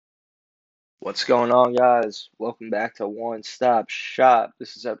What's going on, guys? Welcome back to One Stop Shop.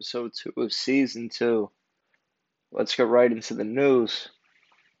 This is episode 2 of season 2. Let's get right into the news.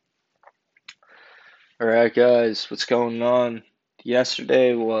 Alright, guys, what's going on?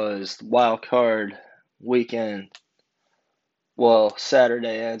 Yesterday was the wild card weekend. Well,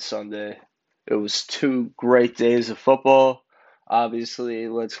 Saturday and Sunday. It was 2 great days of football. Obviously,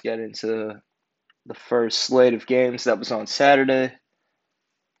 let's get into the first slate of games that was on Saturday,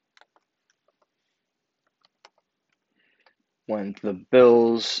 when the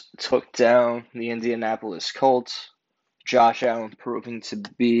Bills took down the Indianapolis Colts. Josh Allen proving to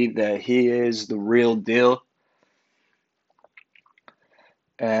be that he is the real deal.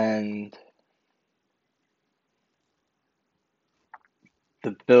 And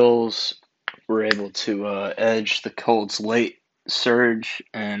the Bills were able to edge the Colts' late surge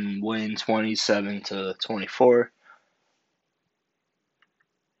and win 27-24.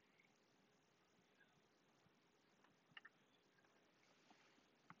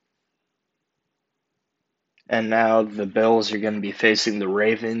 And now the Bills are going to be facing the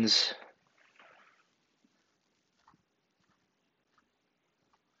Ravens.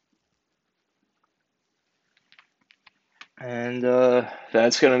 And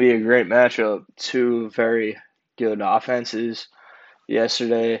that's going to be a great matchup. Two very good offenses.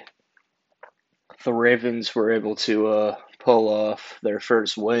 Yesterday, the Ravens were able to pull off their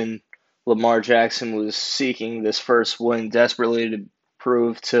first win. Lamar Jackson was seeking this first win desperately to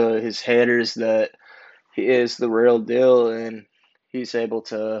prove to his haters that he is the real deal, and he's able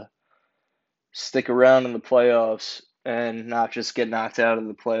to stick around in the playoffs and not just get knocked out of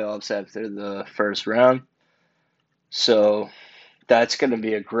the playoffs after the first round. So that's going to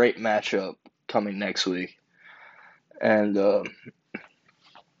be a great matchup coming next week. And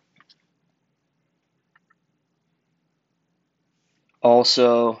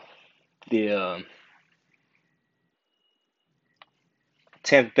also, the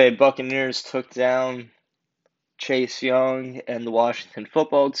Tampa Bay Buccaneers took down Chase Young and the Washington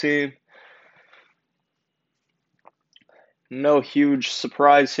football team. No huge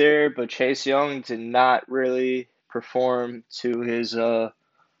surprise here, but Chase Young did not really perform to his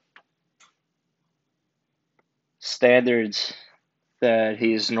standards that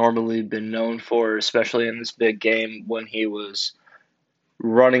he's normally been known for, especially in this big game when he was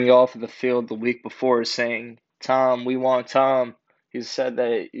running off of the field the week before saying, "Tom, we want Tom." He said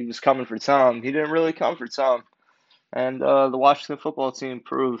that he was coming for Tom. He didn't really come for Tom. And the Washington football team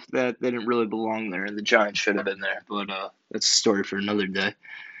proved that they didn't really belong there, and the Giants should have been there. But that's a story for another day.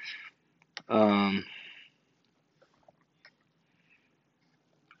 Um,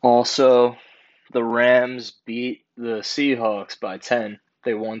 Also, the Rams beat the Seahawks by 10.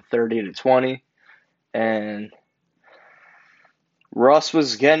 They won 30-20, and Russ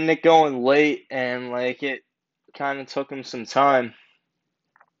was getting it going late, and it kind of took him some time.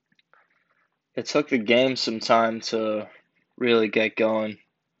 It took the game some time to really get going,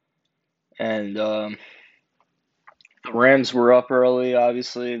 and the Rams were up early.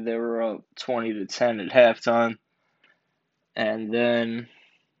 Obviously, they were up 20-10 at halftime, and then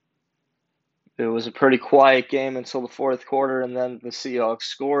it was a pretty quiet game until the fourth quarter, and then the Seahawks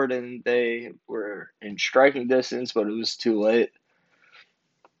scored, and they were in striking distance, but it was too late.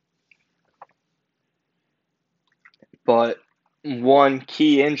 But one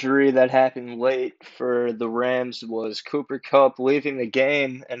key injury that happened late for the Rams was Cooper Kupp leaving the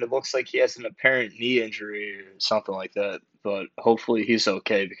game, and it looks like he has an apparent knee injury or something like that. But hopefully he's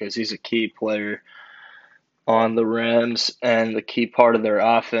okay because he's a key player on the Rams and the key part of their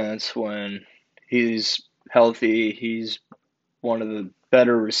offense. When he's healthy, he's one of the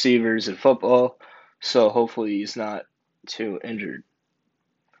better receivers in football. So hopefully he's not too injured.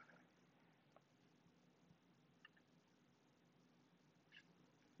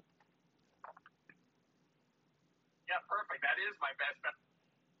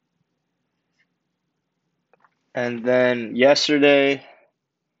 And then yesterday,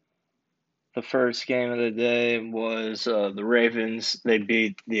 the first game of the day was the Ravens. They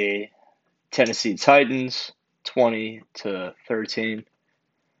beat the Tennessee Titans 20-13.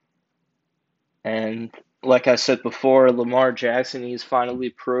 And like I said before, Lamar Jackson, he's finally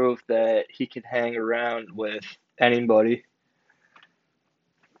proved that he can hang around with anybody.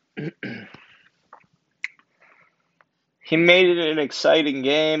 He made it an exciting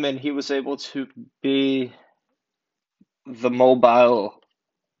game, and he was able to be the mobile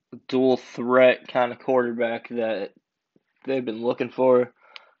dual threat kind of quarterback that they've been looking for.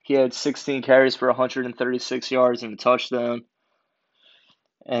 He had 16 carries for 136 yards and a touchdown.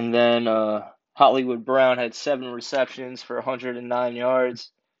 And then Hollywood Brown had 7 receptions for 109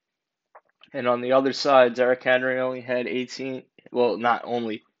 yards. And on the other side, Derrick Henry only had 18. Well, not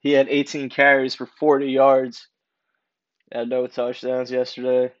only. He had 18 carries for 40 yards. Had no touchdowns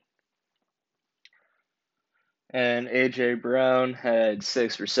yesterday. And A.J. Brown had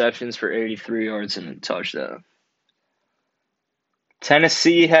 6 receptions for 83 yards and a touchdown.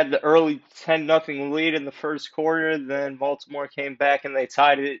 Tennessee had the early 10-0 lead in the first quarter. Then Baltimore came back and they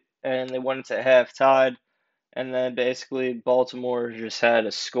tied it, and they went into half tied. And then basically Baltimore just had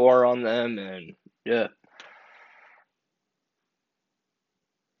a score on them, and yeah.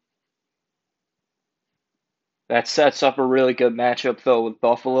 That sets up a really good matchup, though, with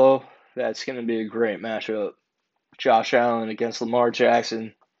Buffalo. That's going to be a great matchup. Josh Allen against Lamar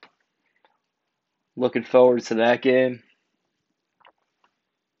Jackson. Looking forward to that game.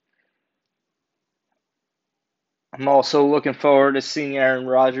 I'm also looking forward to seeing Aaron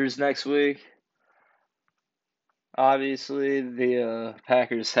Rodgers next week. Obviously, the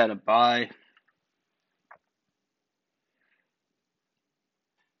Packers had a bye.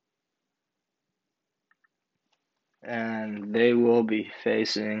 And they will be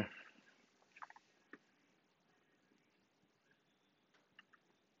facing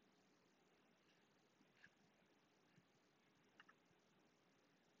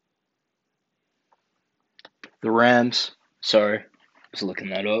the Rams. Sorry, I was looking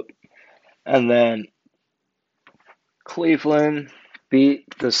that up. And then Cleveland beat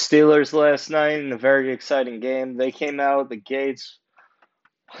the Steelers last night in a very exciting game. They came out of the gates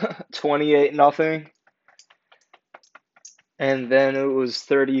 28-0, and then it was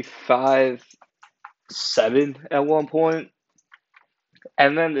 35-7 at one point.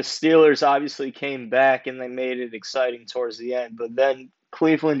 And then the Steelers obviously came back and they made it exciting towards the end. But then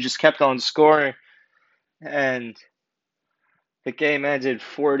Cleveland just kept on scoring, and the game ended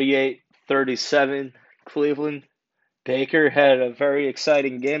 48-37 Cleveland. Baker had a very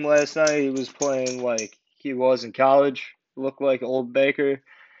exciting game last night. He was playing like he was in college. Looked like old Baker.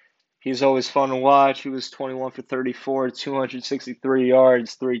 He's always fun to watch. He was 21 for 34, 263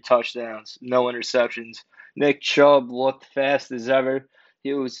 yards, 3 touchdowns, no interceptions. Nick Chubb looked fast as ever.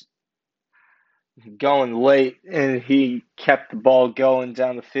 He was going late, and he kept the ball going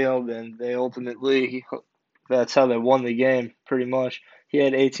down the field, and they ultimately, that's how they won the game, pretty much. He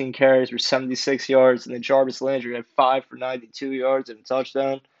had 18 carries for 76 yards, and then Jarvis Landry had 5 for 92 yards and a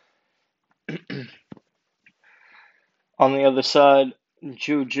touchdown. On the other side,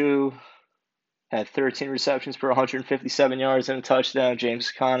 Juju had 13 receptions for 157 yards and a touchdown.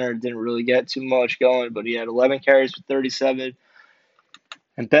 James Conner didn't really get too much going, but he had 11 carries for 37.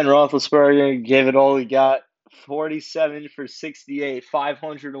 And Ben Roethlisberger gave it all he got. 47 for 68,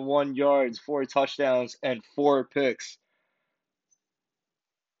 501 yards, 4 touchdowns, and 4 picks.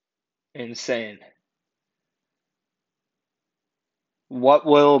 Insane. What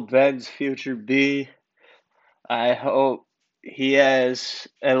will Ben's future be? I hope he has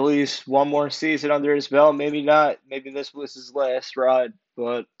at least one more season under his belt. Maybe not. Maybe this was his last ride,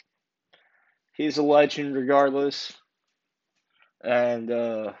 but he's a legend regardless. And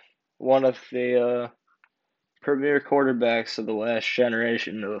one of the premier quarterbacks of the last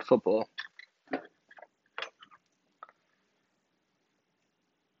generation of football.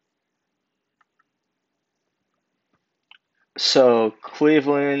 So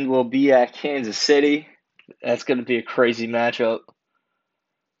Cleveland will be at Kansas City. That's going to be a crazy matchup.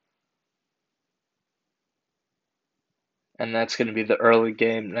 And that's going to be the early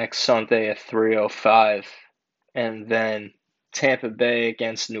game next Sunday at 3:05. And then Tampa Bay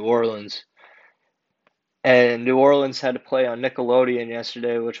against New Orleans. And New Orleans had to play on Nickelodeon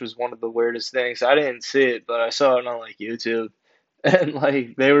yesterday, which was one of the weirdest things. I didn't see it, but I saw it on like YouTube. And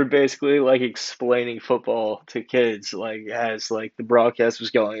like they were basically like explaining football to kids like as like the broadcast was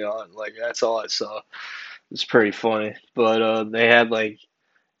going on. Like that's all I saw. It was pretty funny. But they had like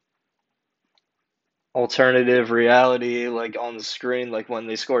alternative reality like on the screen, like when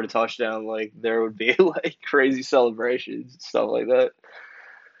they scored a touchdown, like there would be like crazy celebrations and stuff like that.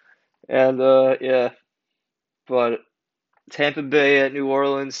 And yeah, but Tampa Bay at New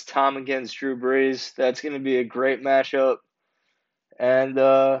Orleans, Tom against Drew Brees. That's going to be a great matchup. And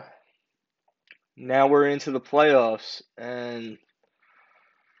now we're into the playoffs, and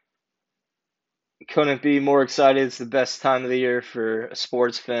couldn't be more excited. It's the best time of the year for a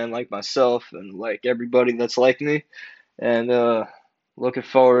sports fan like myself and like everybody that's like me. And looking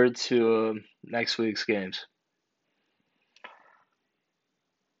forward to next week's games.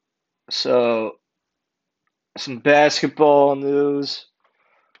 So, some basketball news.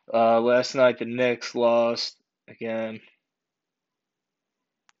 Last night the Knicks lost again,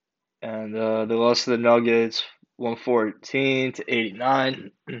 and they lost to the Nuggets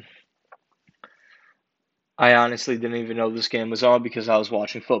 114-89. I honestly didn't even know this game was on because I was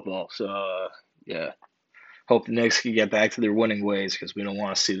watching football. So, yeah. Hope the Knicks can get back to their winning ways because we don't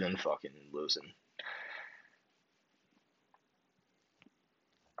want to see them fucking losing.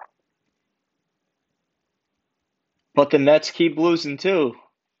 But the Nets keep losing too.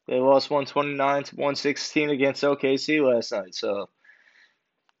 They lost 129 to 116 against OKC last night. So,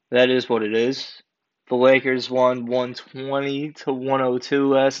 that is what it is. The Lakers won 120 to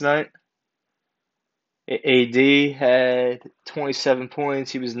 102 last night. AD had 27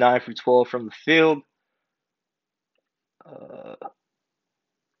 points. He was 9 for 12 from the field. Uh,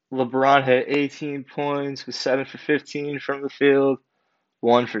 LeBron had 18 points, was 7 for 15 from the field.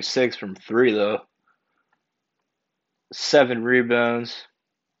 1 for 6 from 3, though. 7 rebounds.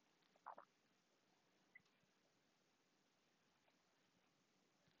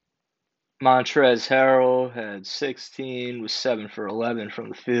 Montrezl Harrell had 16, was 7 for 11 from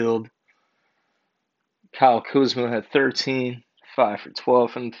the field. Kyle Kuzma had 13, 5 for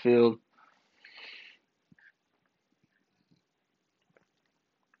 12 from the field.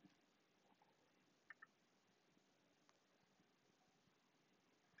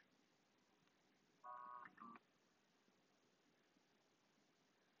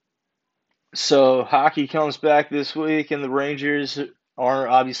 So hockey comes back this week, and the Rangers are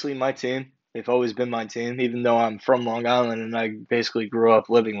obviously my team. They've always been my team, even though I'm from Long Island and I basically grew up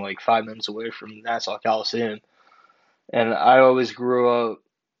living like 5 minutes away from Nassau Coliseum. And I always grew up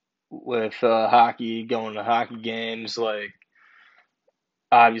with hockey, going to hockey games. Like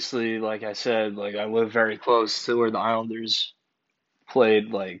obviously, like I said, like I live very close to where the Islanders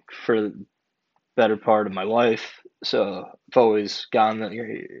played, like for the better part of my life. So I've always gone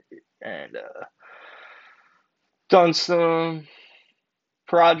there and done some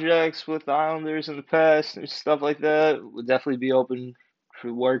projects with the Islanders in the past and stuff like that. Would definitely be open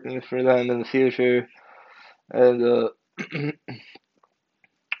for working for them in the future. And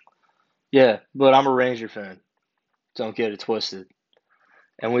yeah, but I'm a Ranger fan. Don't get it twisted.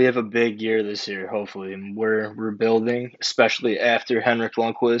 And we have a big year this year, hopefully. And we're rebuilding, especially after Henrik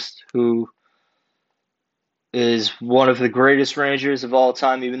Lundqvist, who is one of the greatest Rangers of all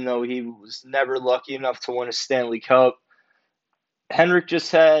time, even though he was never lucky enough to win a Stanley Cup. Henrik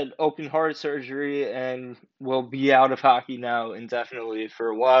just had open heart surgery and will be out of hockey now indefinitely for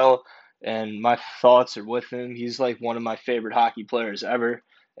a while. And my thoughts are with him. He's like one of my favorite hockey players ever.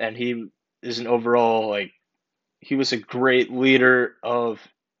 And he is an overall, like, he was a great leader of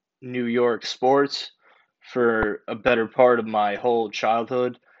New York sports for a better part of my whole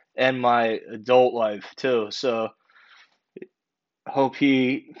childhood and my adult life too. So hope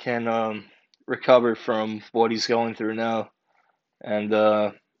he can recover from what he's going through now. And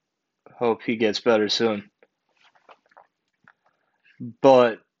hope he gets better soon.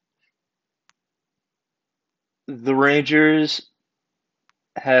 But the Rangers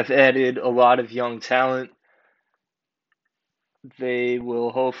have added a lot of young talent. They will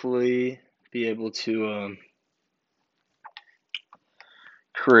hopefully be able to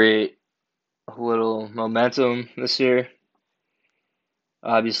create a little momentum this year.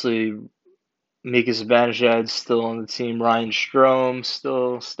 Obviously, Mika Zibanejad's still on the team. Ryan Strome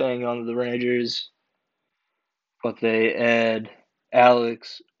still staying on the Rangers, but they add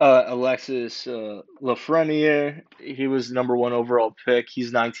Alexis Lafreniere. He was the number one overall pick.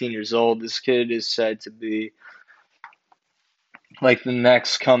 He's 19 years old. This kid is said to be like the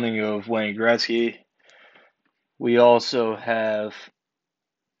next coming of Wayne Gretzky. We also have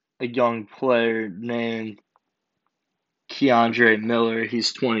a young player named Keandre Miller.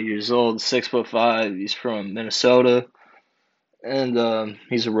 He's 20 years old, 6'5". He's from Minnesota, and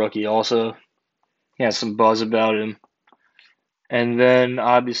he's a rookie also. He has some buzz about him. And then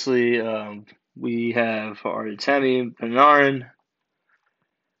obviously we have Artemi Panarin,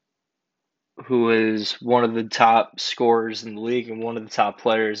 who is one of the top scorers in the league and one of the top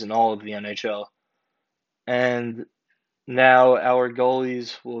players in all of the NHL. And now our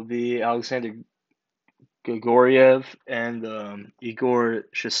goalies will be Alexander Grigoriev and Igor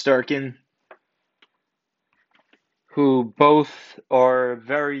Shesterkin, who both are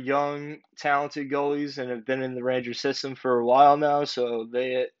very young, talented goalies and have been in the Ranger system for a while now. So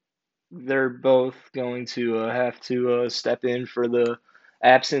they're both going to have to step in for the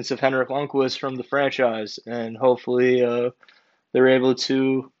absence of Henrik Lundqvist from the franchise, and hopefully they're able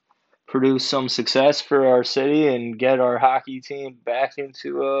to produce some success for our city and get our hockey team back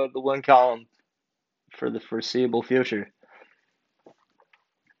into the win column for the foreseeable future.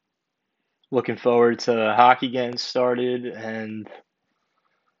 Looking forward to hockey getting started, and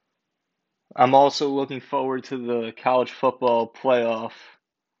I'm also looking forward to the college football playoff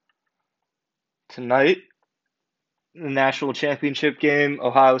tonight. the national championship game,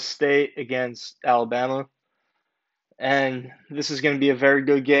 Ohio State against Alabama. And this is going to be a very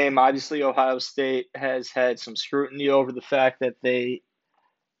good game. Obviously, Ohio State has had some scrutiny over the fact that they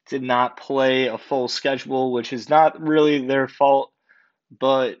did not play a full schedule, which is not really their fault,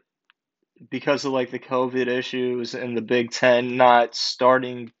 but because of like the COVID issues and the Big Ten not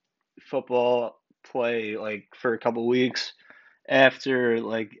starting football play like for a couple weeks after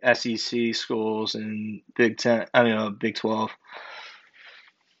like SEC schools and Big Ten, I mean, Big 12.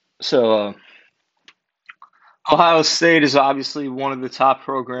 So, Ohio State is obviously one of the top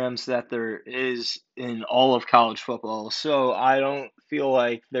programs that there is in all of college football. So, I don't feel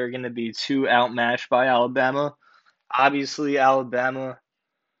like they're going to be too outmatched by Alabama. Obviously, Alabama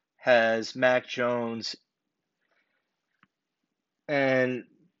has Mac Jones, and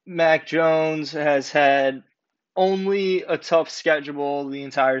Mac Jones has had only a tough schedule the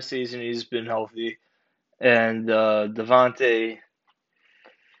entire season. He's been healthy, and Devontae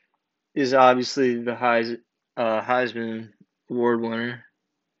is obviously the Heisman Award winner.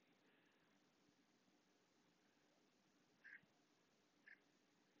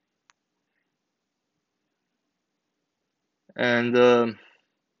 And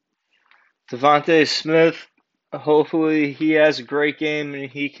Devontae Smith, hopefully he has a great game and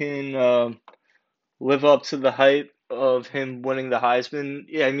he can live up to the hype of him winning the Heisman.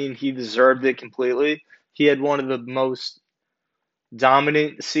 Yeah, I mean, he deserved it completely. He had one of the most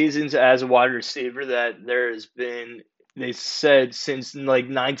dominant seasons as a wide receiver that there has been, they said, since like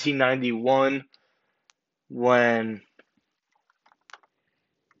 1991 when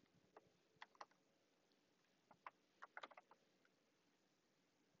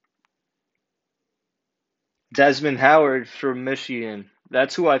Desmond Howard from Michigan.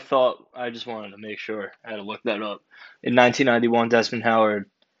 That's who I thought. I just wanted to make sure. I had to look that up. In 1991, Desmond Howard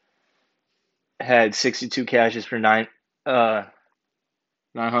had 62 catches for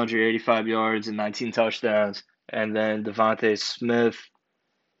 985 yards and 19 touchdowns. And then Devontae Smith,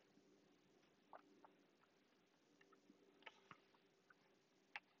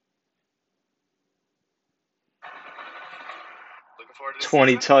 Looking forward to the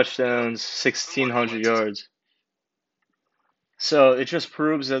 20 season. touchdowns, 1,600 yards. So it just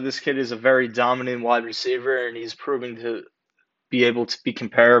proves that this kid is a very dominant wide receiver, and he's proving to be able to be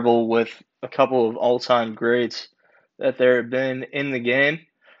comparable with a couple of all-time greats that there have been in the game.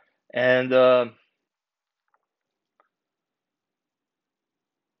 And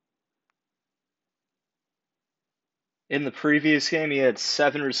in the previous game, he had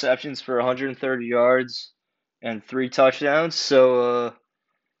 7 receptions for 130 yards and 3 touchdowns. So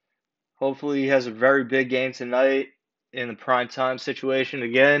hopefully he has a very big game tonight in the prime time situation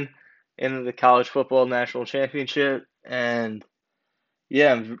again in the college football national championship. And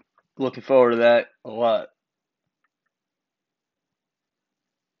yeah, I'm looking forward to that a lot.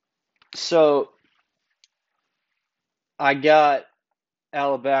 So I got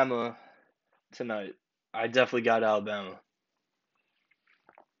Alabama tonight. I definitely got Alabama.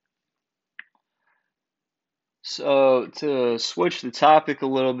 So to switch the topic a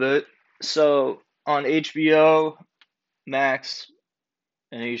little bit, so on HBO Max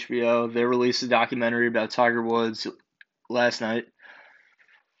and HBO, they released a documentary about Tiger Woods last night.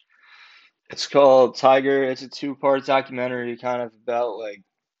 It's called Tiger. It's a two-part documentary kind of about like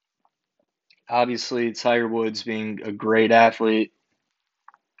obviously Tiger Woods being a great athlete,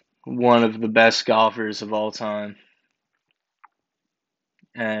 one of the best golfers of all time,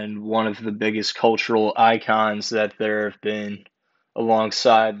 and one of the biggest cultural icons that there have been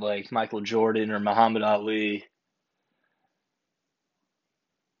alongside like Michael Jordan or Muhammad Ali.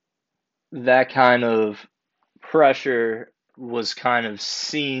 That kind of pressure was kind of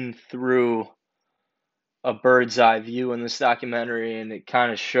seen through a bird's eye view in this documentary, and it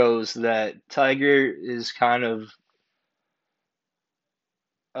kind of shows that Tiger is kind of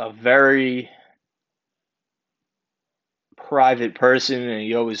a very private person, and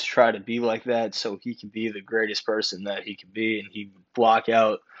he always try to be like that so he can be the greatest person that he can be, and he block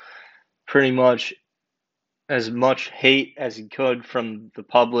out pretty much hate as he could from the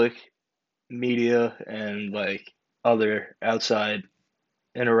public, media, and like other outside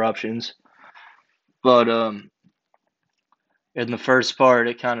interruptions. But in the first part,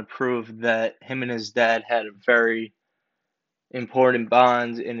 it kind of proved that him and his dad had a very important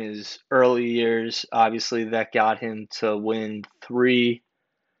bond in his early years. Obviously, that got him to win 3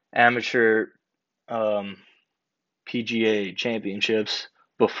 amateur um, PGA championships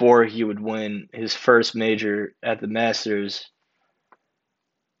before he would win his first major at the Masters,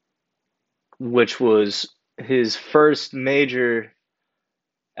 which was his first major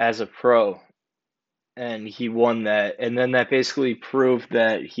as a pro. and he won that. And then that basically proved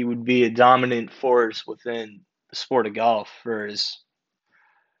that he would be a dominant force within the sport of golf for his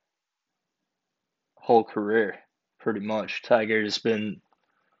whole career, pretty much. Tiger has been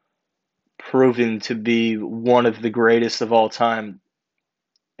proven to be one of the greatest of all time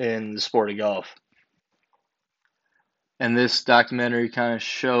in the sport of golf. And this documentary kind of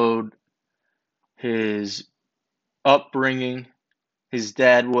showed his upbringing. His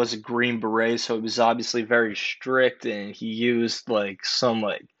dad was a Green Beret, so he was obviously very strict, and he used like some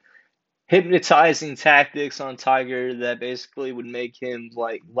like hypnotizing tactics on Tiger that basically would make him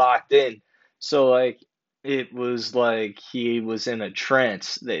like locked in. So like it was like he was in a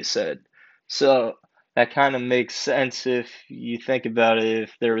trance, they said. So that kind of makes sense if you think about it,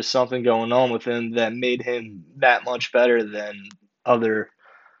 if there was something going on with him that made him that much better than other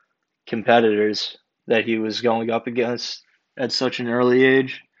competitors that he was going up against at such an early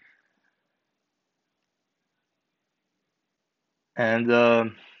age.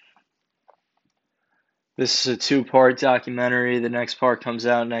 And this is a two-part documentary. The next part comes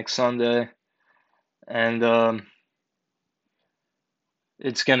out next Sunday. And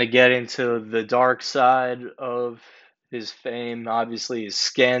it's going to get into the dark side of his fame, obviously his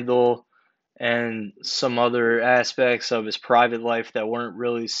scandal, and some other aspects of his private life that weren't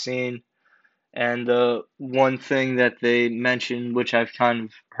really seen. And one thing that they mentioned, which I've kind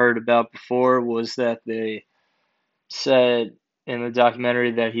of heard about before, was that they said in the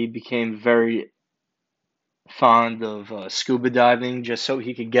documentary that he became very fond of scuba diving just so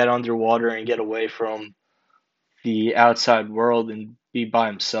he could get underwater and get away from the outside world and be by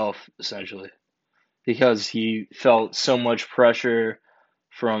himself, essentially, because he felt so much pressure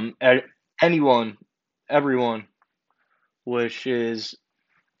from anyone, everyone, which is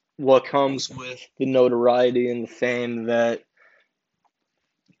what comes with the notoriety and the fame that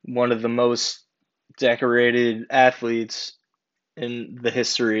one of the most decorated athletes in the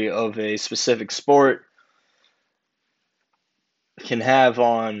history of a specific sport can have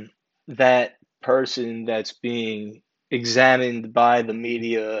on that person that's being examined by the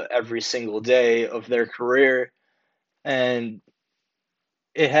media every single day of their career. And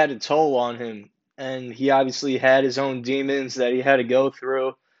it had a toll on him. And he obviously had his own demons that he had to go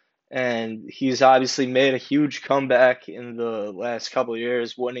through. And he's obviously made a huge comeback in the last couple of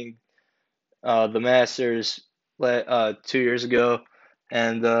years, winning the Masters 2 years ago,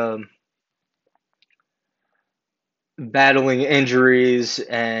 and battling injuries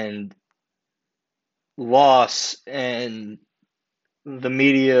and loss, and the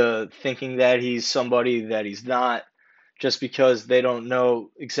media thinking that he's somebody that he's not, just because they don't know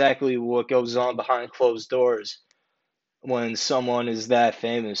exactly what goes on behind closed doors when someone is that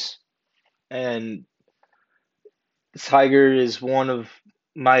famous. And Tiger is one of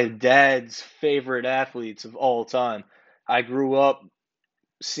my dad's favorite athletes of all time. I grew up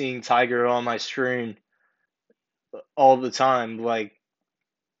seeing Tiger on my screen all the time, like,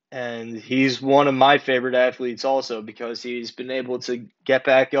 and he's one of my favorite athletes also because he's been able to get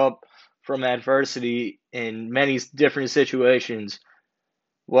back up from adversity in many different situations,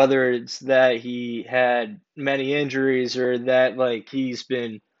 whether it's that he had many injuries or that like he's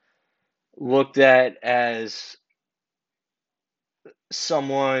been looked at as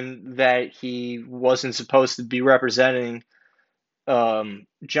someone that he wasn't supposed to be representing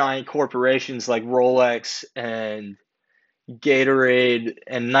giant corporations like Rolex and Gatorade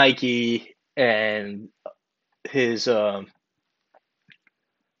and Nike and his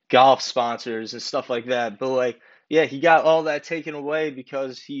golf sponsors and stuff like that. But like, yeah, he got all that taken away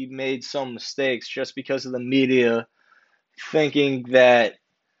because he made some mistakes, just because of the media thinking that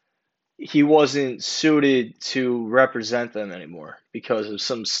he wasn't suited to represent them anymore because of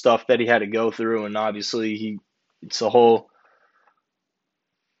some stuff that he had to go through. And obviously, it's a whole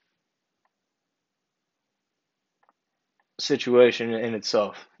situation in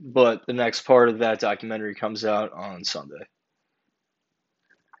itself. But the next part of that documentary comes out on Sunday.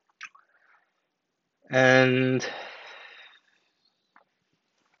 And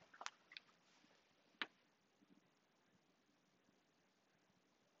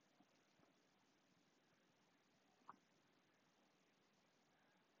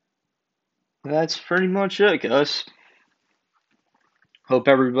that's pretty much it, guys. Hope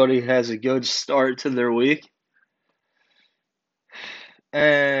everybody has a good start to their week.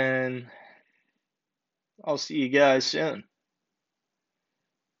 And I'll see you guys soon.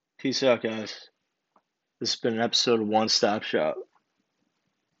 Peace out, guys. This has been an episode of One Stop Shop.